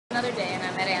another day and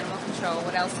I'm at Animal Control.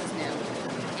 What else is new?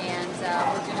 And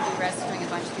we're going to be rescuing a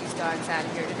bunch of these dogs out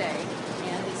of here today.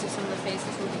 And these are some of the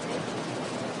faces we'll be taking.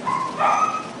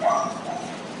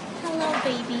 Hello,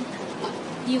 baby.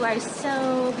 You are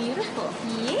so beautiful.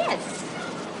 Yes.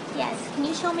 Yes. Can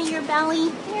you show me your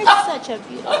belly? You're such a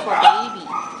beautiful baby.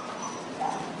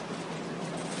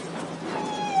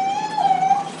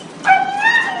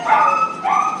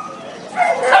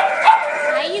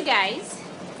 Hi, you guys.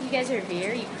 You guys are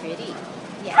very pretty.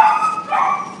 Yes.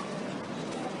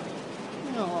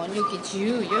 Oh, look at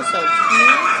you. You're so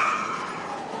cute.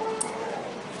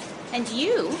 And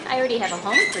you, I already have a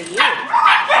home for you. Isn't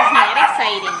that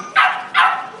exciting?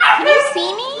 Can you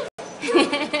see me?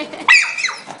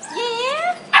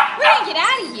 Yeah? We're gonna get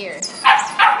out of here.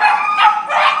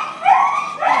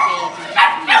 Hey,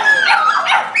 baby.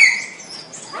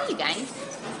 Hi, you guys.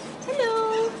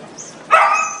 Hello.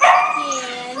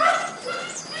 Yes.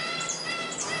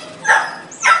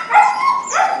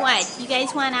 What? You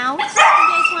guys want out? You guys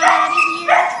want out of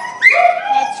here?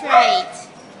 That's right.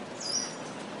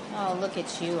 Oh, look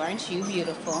at you. Aren't you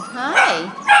beautiful? Hi.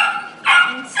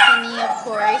 And Skinny, of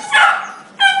course.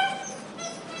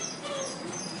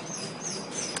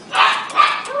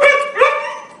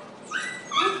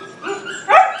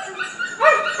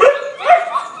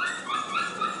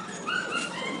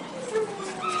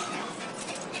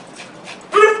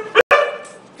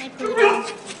 Hi, Poodle.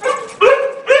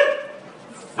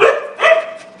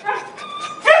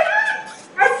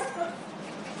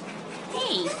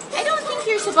 Hey, I don't think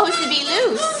you're supposed to be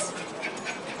loose.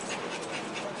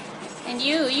 And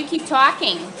you keep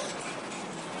talking.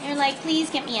 You're like, please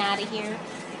get me out of here.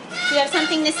 Do you have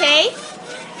something to say?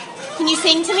 Can you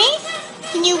sing to me?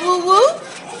 Can you woo woo?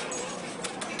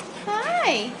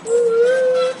 Hi.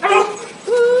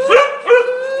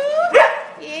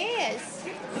 Yes.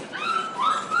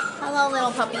 Hello,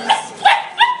 little puppies.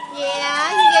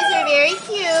 Yeah, you guys are very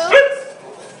cute.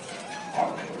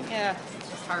 Yeah, it's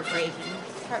just heartbreaking.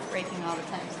 It's heartbreaking all the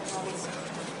time. So all these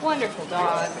wonderful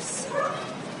dogs.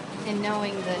 And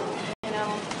knowing that, you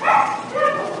know,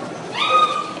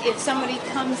 if somebody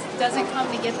doesn't come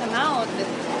to get them out, that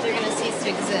they're going to cease to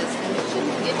exist. And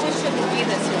it just shouldn't be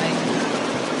this way.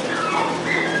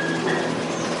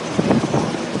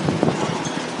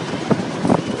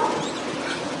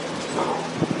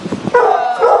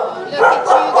 Oh, look at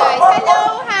you guys. Hello,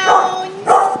 hounds.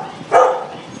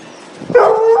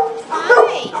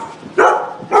 Hi.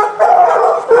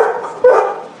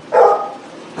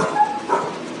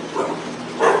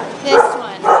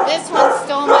 This one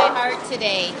stole my heart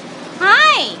today.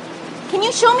 Hi! Can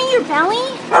you show me your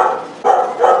belly? Come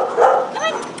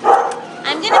on.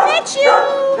 I'm gonna pet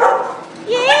you.